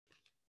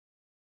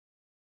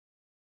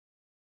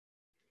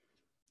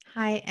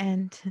Hi,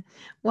 and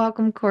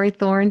welcome, Corrie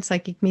Thorne,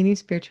 psychic medium,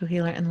 spiritual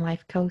healer, and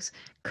life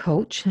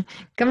coach,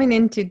 coming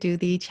in to do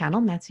the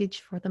channel message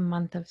for the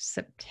month of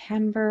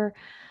September.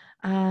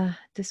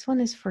 This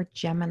one is for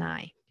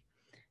Gemini.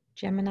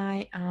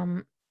 Gemini,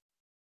 I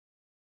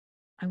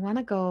want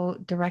to go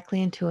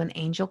directly into an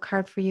angel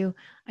card for you.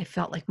 I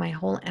felt like my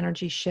whole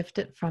energy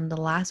shifted from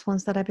the last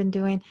ones that I've been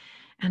doing,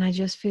 and I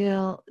just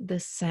feel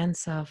this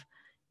sense of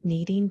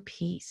needing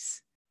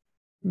peace,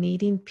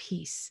 needing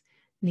peace,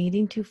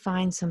 needing to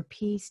find some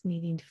peace,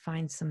 needing to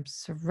find some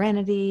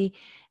serenity.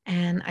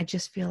 And I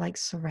just feel like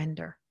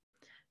surrendering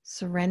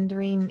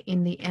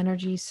in the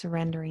energy,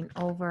 surrendering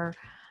over.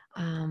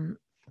 Um,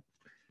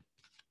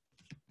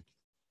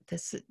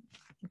 this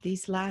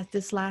this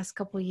last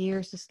couple of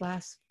years, this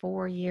last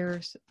 4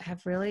 years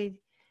have really,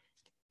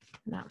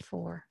 not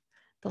four,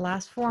 the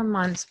last 4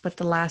 months, but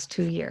the last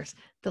 2 years.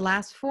 The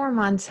last 4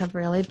 months have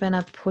really been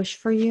a push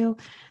for you,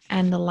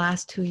 and the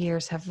last 2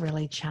 years have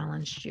really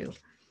challenged you.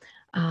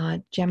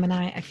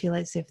 Gemini, I feel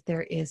as if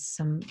there is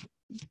some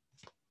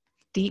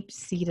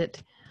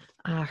deep-seated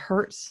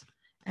hurts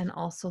and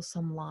also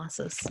some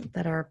losses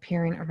that are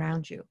appearing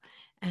around you.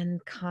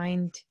 And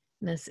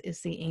kindness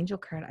is the angel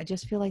card. I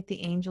just feel like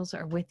the angels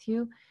are with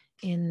you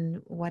in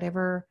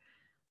wherever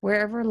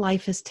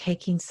life is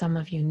taking some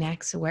of you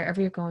next, wherever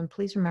you're going.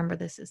 Please remember,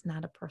 this is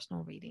not a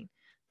personal reading.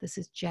 This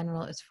is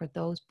general. It's for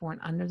those born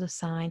under the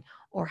sign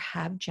or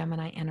have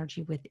Gemini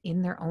energy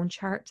within their own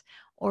charts,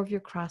 or if you're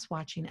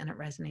cross-watching and it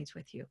resonates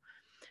with you.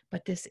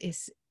 But this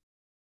is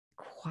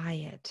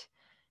quiet,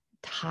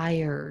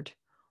 tired,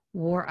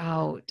 wore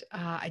out.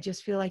 I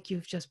just feel like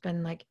you've just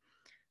been like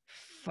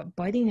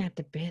biting at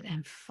the bit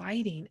and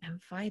fighting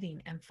and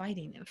fighting and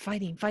fighting and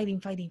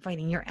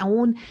fighting your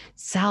own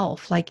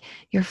self. Like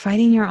you're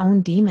fighting your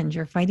own demons.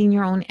 You're fighting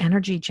your own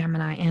energy,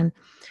 Gemini. And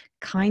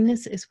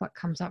kindness is what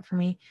comes up for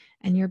me.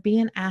 And you're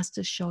being asked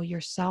to show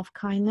yourself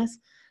kindness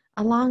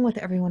along with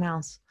everyone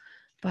else.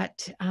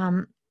 But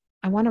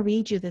I want to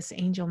read you this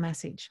angel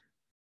message.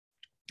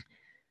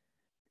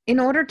 In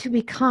order to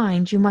be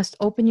kind, you must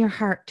open your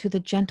heart to the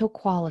gentle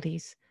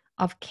qualities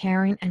of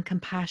caring and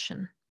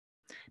compassion.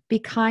 Be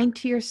kind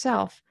to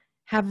yourself,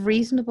 have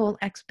reasonable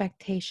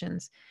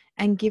expectations,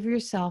 and give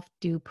yourself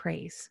due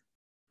praise.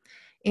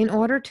 In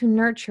order to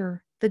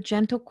nurture the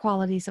gentle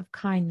qualities of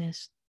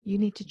kindness, you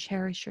need to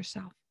cherish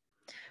yourself.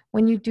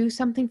 When you do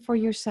something for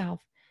yourself,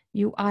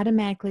 you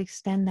automatically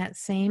extend that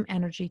same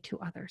energy to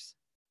others.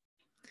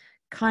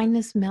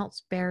 Kindness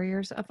melts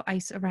barriers of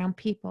ice around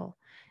people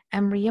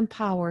and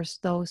re-empowers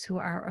those who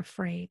are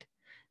afraid.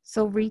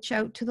 So reach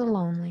out to the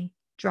lonely,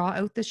 draw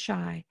out the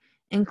shy,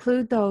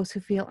 include those who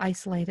feel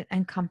isolated,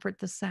 and comfort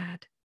the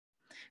sad.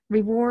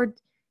 Your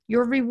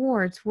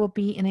rewards will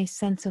be in a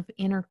sense of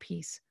inner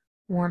peace,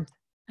 warmth,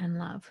 and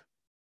love.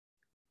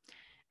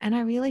 And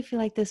I really feel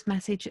like this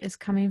message is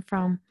coming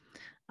from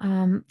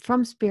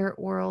spirit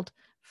world,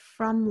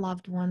 from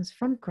loved ones,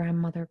 from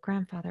grandmother,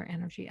 grandfather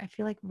energy. I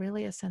feel like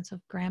really a sense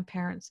of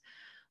grandparents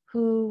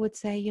who would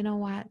say, you know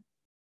what?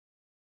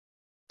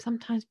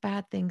 Sometimes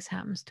bad things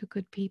happens to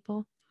good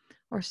people,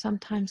 or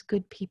sometimes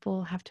good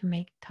people have to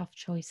make tough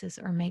choices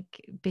or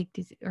make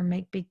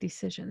big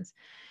decisions.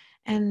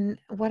 And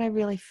what I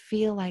really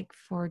feel like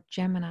for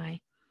Gemini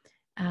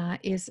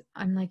is,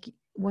 I'm like,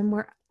 when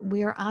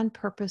we are on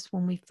purpose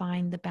when we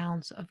find the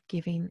balance of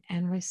giving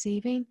and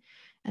receiving,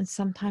 and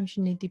sometimes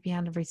you need to be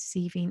on the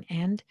receiving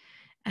end,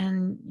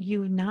 and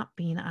you not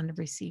being on the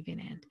receiving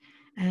end.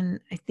 And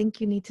I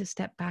think you need to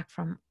step back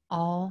from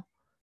all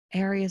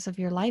areas of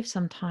your life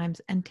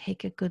sometimes and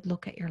take a good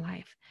look at your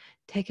life.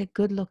 Take a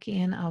good look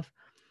in of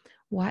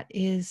what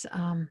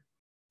am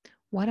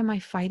I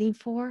fighting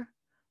for?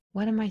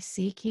 What am I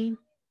seeking?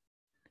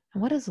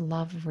 And what does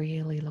love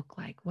really look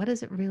like? What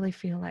does it really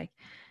feel like?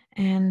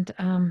 And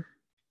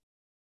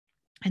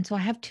so I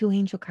have two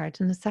angel cards,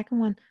 and the second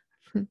one,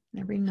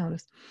 never even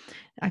noticed.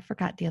 I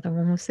forgot the other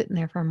one was sitting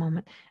there for a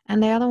moment.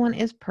 And the other one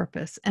is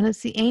purpose. And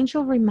it's the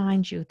angel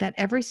reminds you that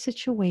every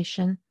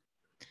situation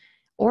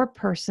or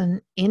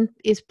person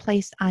is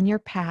placed on your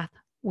path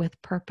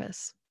with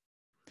purpose.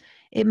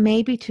 It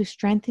may be to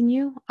strengthen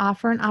you,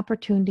 offer an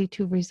opportunity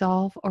to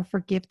resolve or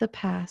forgive the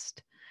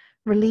past,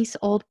 release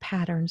old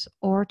patterns,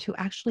 or to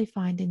actually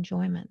find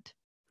enjoyment.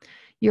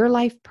 Your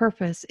life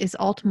purpose is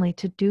ultimately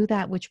to do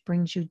that which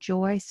brings you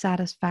joy,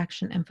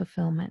 satisfaction, and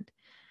fulfillment.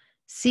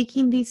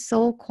 Seeking these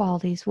soul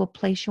qualities will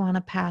place you on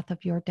a path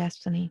of your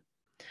destiny.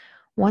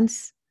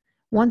 Once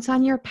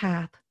on your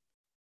path,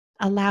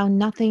 allow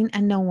nothing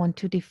and no one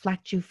to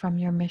deflect you from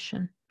your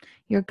mission.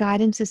 Your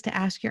guidance is to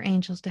ask your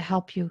angels to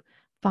help you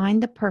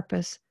find the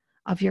purpose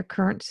of your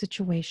current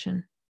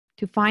situation,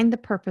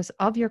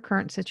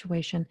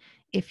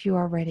 if you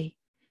are ready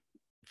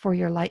for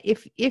your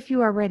life, if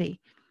you are ready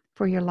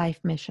for your life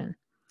mission.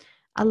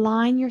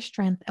 Align your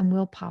strength and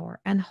willpower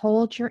and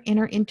hold your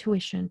inner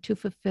intuition to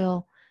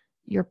fulfill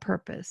your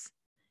purpose.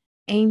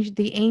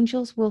 The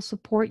angels will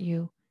support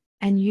you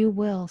and you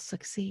will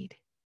succeed.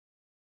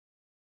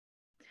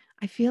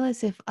 I feel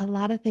as if a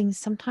lot of things,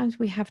 sometimes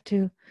we have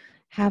to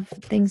have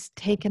things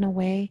taken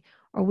away,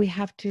 or we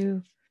have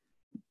to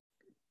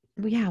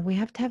yeah, we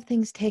have to have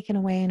things taken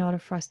away in order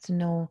for us to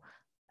know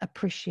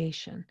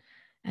appreciation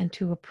and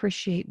to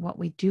appreciate what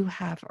we do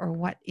have or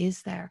what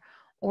is there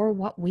or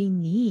what we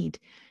need.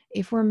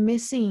 If we're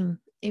missing,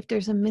 if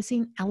there's a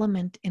missing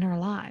element in our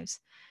lives,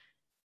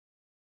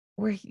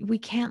 we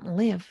can't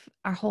live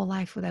our whole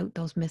life without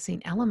those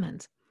missing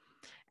elements.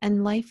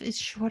 And life is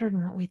shorter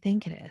than what we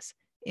think it is.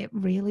 It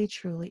really,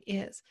 truly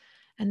is.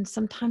 And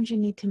sometimes you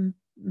need to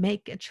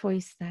make a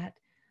choice that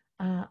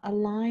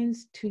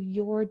aligns to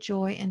your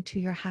joy and to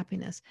your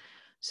happiness.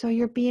 So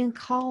you're being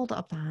called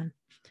upon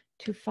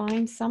to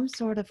find some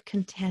sort of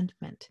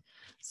contentment.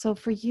 So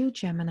for you,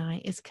 Gemini,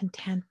 is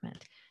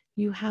contentment.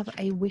 You have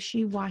a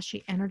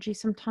wishy-washy energy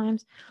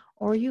sometimes,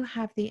 or you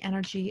have the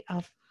energy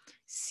of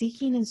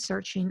seeking and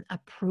searching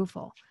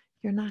approval.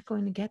 You're not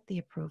going to get the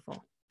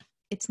approval.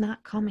 It's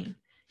not coming.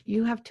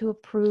 You have to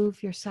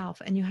approve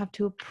yourself, and you have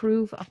to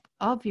approve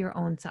of your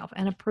own self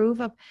and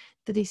approve of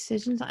the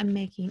decisions I'm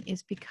making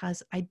is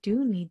because I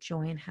do need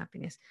joy and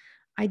happiness.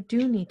 I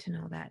do need to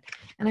know that.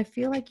 And I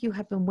feel like you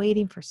have been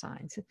waiting for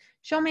signs.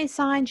 Show me a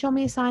sign, show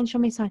me a sign, show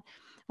me a sign.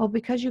 Well,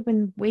 because you've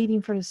been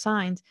waiting for the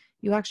signs,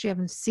 you actually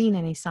haven't seen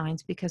any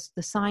signs, because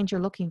the signs you're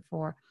looking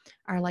for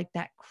are like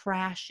that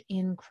crash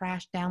in,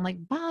 crash down, like,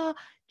 bah,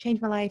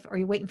 change my life, or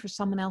you're waiting for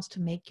someone else to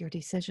make your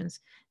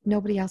decisions.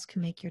 Nobody else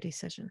can make your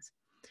decisions.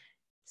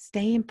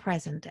 Stay in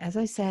present. As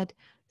I said,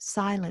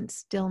 silence,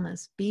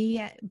 stillness, be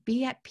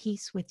at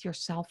peace with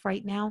yourself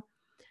right now.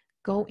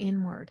 Go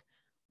inward.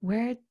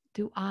 Where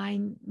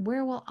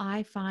will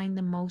I find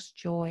the most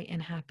joy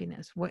and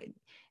happiness?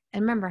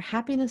 And remember,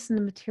 happiness in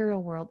the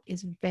material world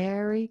is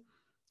very,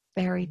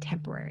 very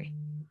temporary.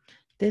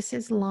 This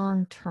is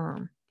long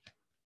term.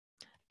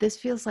 This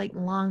feels like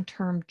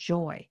long-term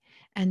joy,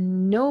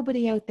 and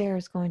nobody out there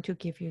is going to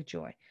give you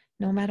joy,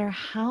 no matter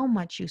how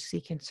much you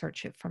seek and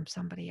search it from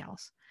somebody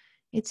else.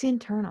 It's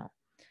internal.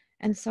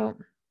 And so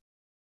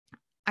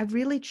I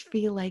really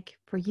feel like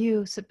for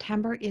you,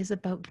 September is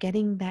about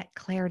getting that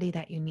clarity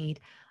that you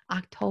need.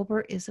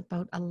 October is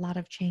about a lot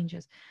of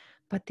changes,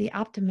 but the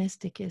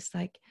optimistic is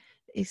like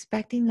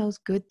expecting those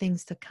good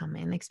things to come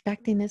in,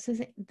 expecting this is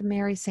the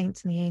Mary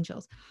Saints and the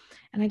angels.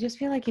 And I just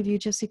feel like if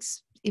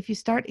you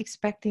start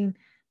expecting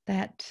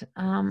that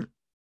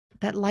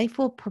that life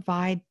will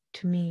provide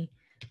to me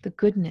the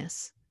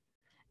goodness,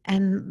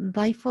 and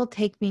life will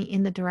take me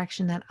in the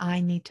direction that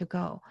I need to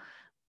go.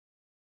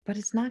 But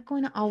it's not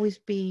going to always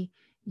be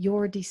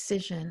your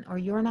decision, or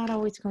you're not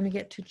always going to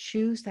get to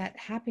choose that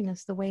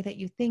happiness the way that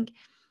you think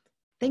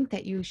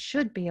that you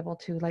should be able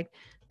to, like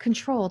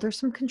control. There's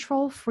some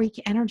control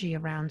freak energy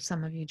around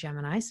some of you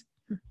Geminis,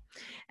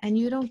 and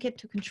you don't get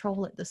to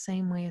control it the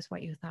same way as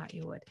what you thought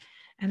you would.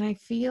 And I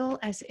feel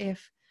as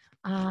if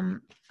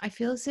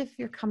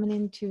you're coming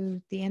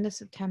into the end of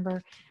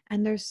September,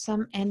 and there's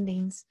some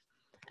endings,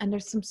 and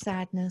there's some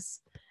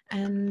sadness,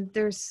 and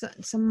there's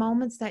some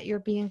moments that you're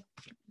being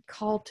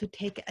called to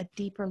take a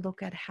deeper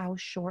look at how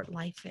short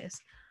life is,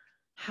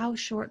 how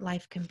short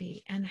life can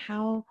be, and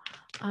how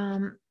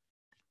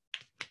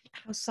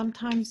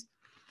sometimes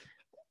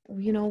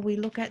we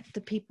look at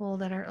the people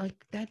that are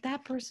like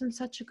that person's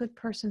such a good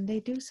person, they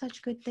do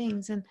such good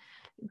things, and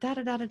da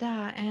da da da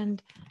da,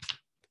 and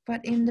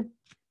but in the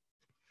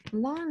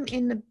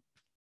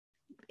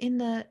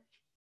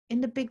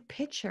big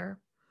picture,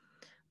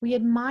 we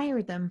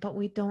admire them, but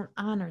we don't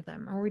honor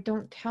them, or we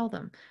don't tell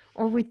them,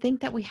 or we think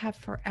that we have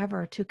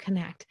forever to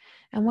connect.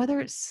 And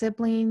whether it's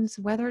siblings,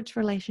 whether it's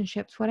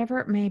relationships, whatever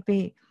it may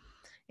be,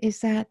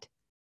 is that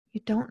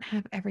you don't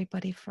have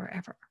everybody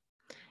forever.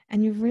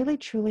 And you really,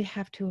 truly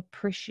have to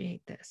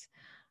appreciate this.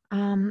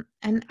 And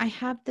I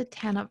have the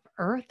 10 of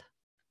Earth,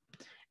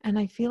 and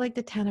I feel like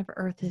the 10 of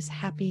Earth is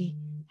happy,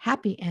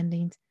 happy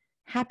endings,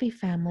 happy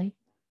family.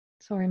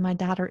 Sorry, my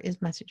daughter is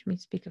messaging me,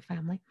 speak of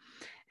family.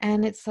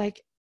 And it's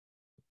like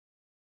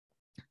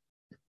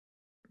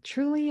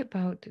truly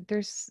about,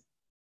 there's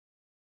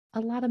a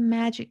lot of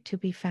magic to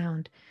be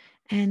found.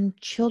 And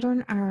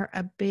children are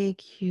a big,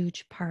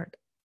 huge part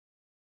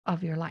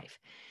of your life.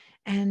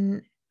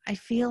 And I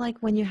feel like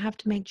when you have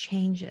to make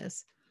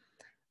changes,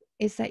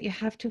 is that you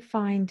have to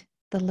find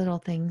the little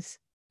things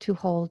to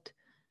hold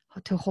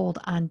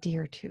on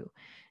dear to.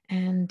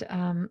 And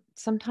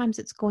sometimes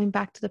it's going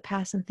back to the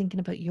past and thinking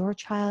about your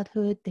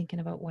childhood, thinking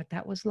about what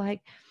that was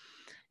like,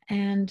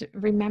 and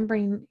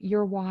remembering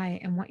your why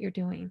and what you're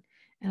doing.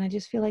 And I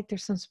just feel like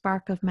there's some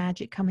spark of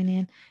magic coming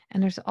in.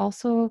 And there's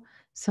also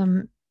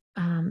some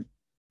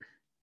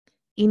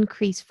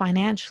increase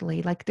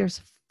financially. Like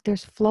there's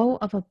flow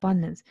of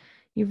abundance.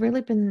 You've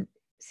really been,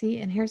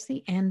 see, and here's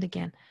the end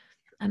again.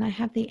 And I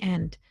have the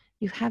end.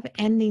 You have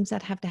endings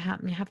that have to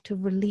happen. You have to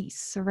release,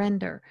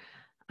 surrender.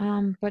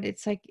 But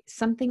it's like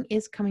something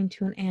is coming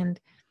to an end,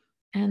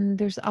 and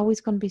there's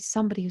always going to be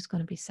somebody who's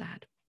going to be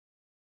sad.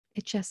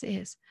 It just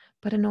is.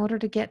 But in order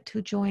to get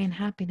to joy and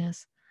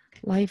happiness,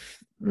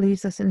 life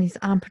leaves us in these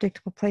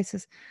unpredictable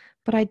places.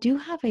 But I do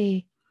have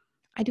a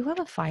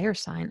fire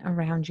sign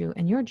around you,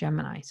 and you're a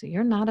Gemini, so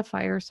you're not a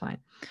fire sign,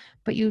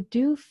 but you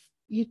do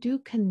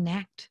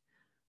connect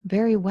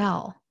very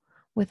well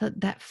with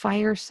that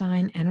fire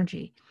sign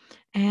energy.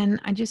 And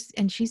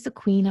she's the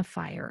queen of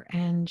fire,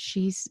 and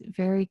she's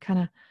very kind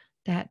of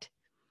that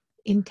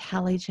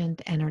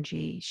intelligent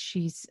energy.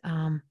 She's,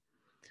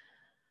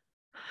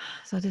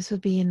 so this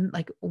would be in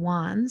like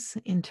wands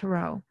in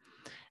tarot.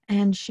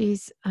 And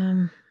she's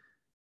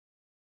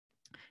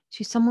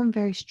someone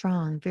very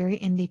strong, very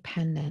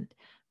independent,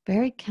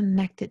 very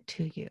connected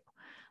to you.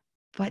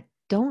 But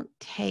don't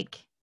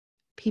take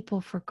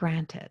people for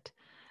granted,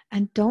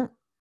 and don't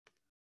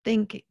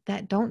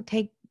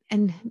take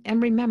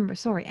and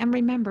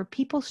remember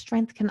people's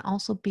strength can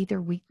also be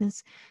their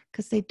weakness,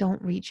 because they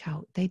don't reach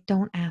out, they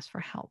don't ask for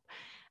help.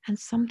 And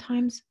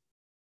sometimes,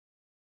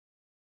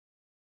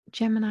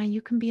 Gemini,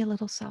 you can be a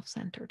little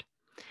self-centered.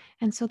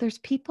 And so there's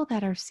people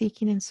that are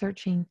seeking and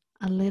searching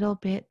a little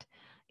bit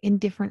in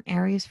different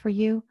areas for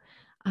you.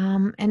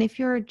 And if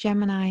you're a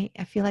Gemini,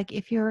 I feel like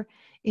if you're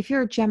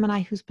a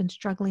Gemini who's been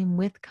struggling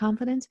with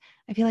confidence,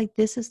 I feel like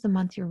this is the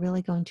month you're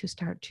really going to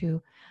start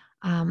to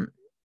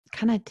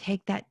kind of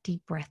take that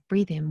deep breath,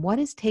 breathe in. What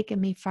has taken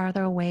me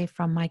farther away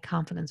from my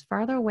confidence,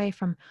 farther away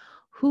from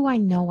who I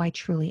know I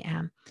truly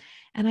am?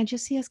 And I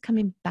just see us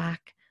coming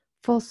back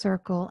full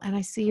circle, and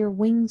I see your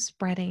wings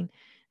spreading,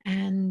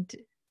 and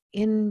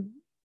in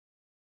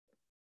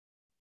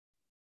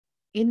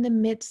the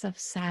midst of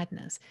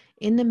sadness,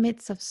 in the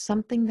midst of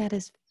something that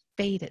is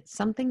faded,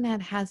 something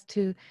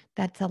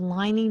that's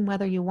aligning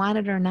whether you want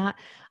it or not.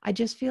 I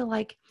just feel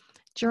like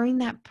during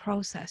that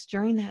process,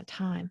 during that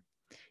time,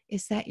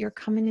 is that you're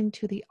coming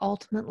into the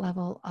ultimate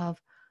level of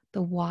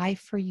the why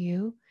for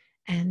you,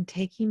 and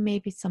taking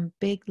maybe some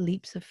big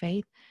leaps of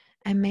faith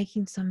and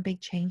making some big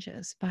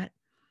changes. But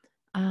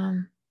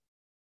you're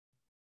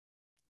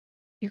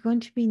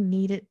going to be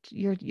needed.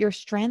 Your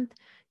strength,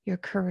 your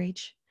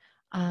courage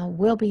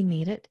will be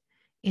needed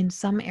in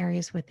some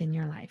areas within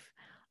your life.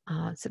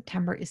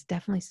 September is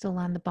definitely still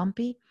on the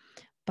bumpy,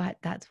 but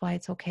that's why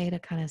it's okay to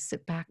kind of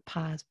sit back,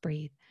 pause,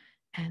 breathe,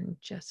 and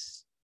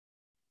just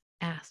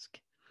ask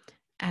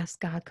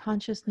God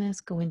consciousness,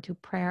 go into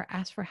prayer,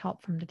 ask for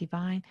help from the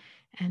divine,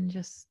 and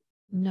just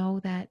know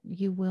that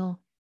you will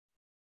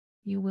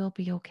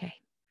be okay.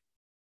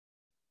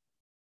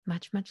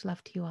 Much, much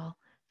love to you all.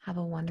 Have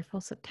a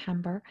wonderful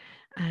September,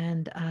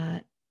 and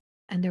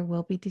there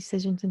will be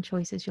decisions and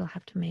choices you'll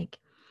have to make.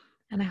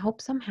 And I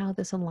hope somehow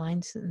this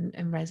aligns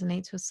and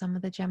resonates with some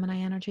of the Gemini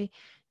energy.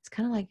 It's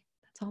kind of like,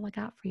 that's all I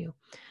got for you.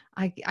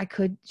 I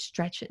could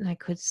stretch it, and I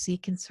could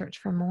seek and search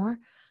for more,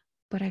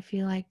 but I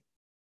feel like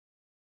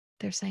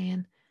they're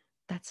saying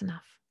that's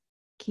enough.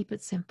 Keep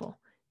it simple.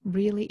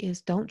 Really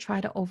is. Don't try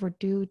to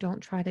overdo.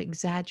 Don't try to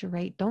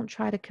exaggerate. Don't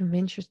try to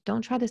convince yourself.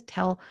 Don't try to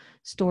tell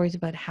stories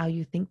about how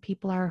you think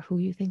people are, who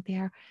you think they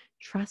are.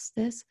 Trust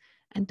this,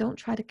 and don't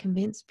try to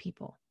convince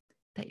people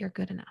that you're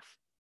good enough.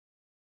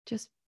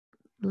 Just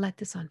let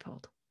this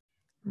unfold.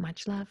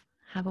 Much love.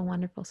 Have a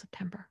wonderful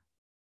September.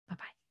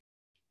 Bye-bye.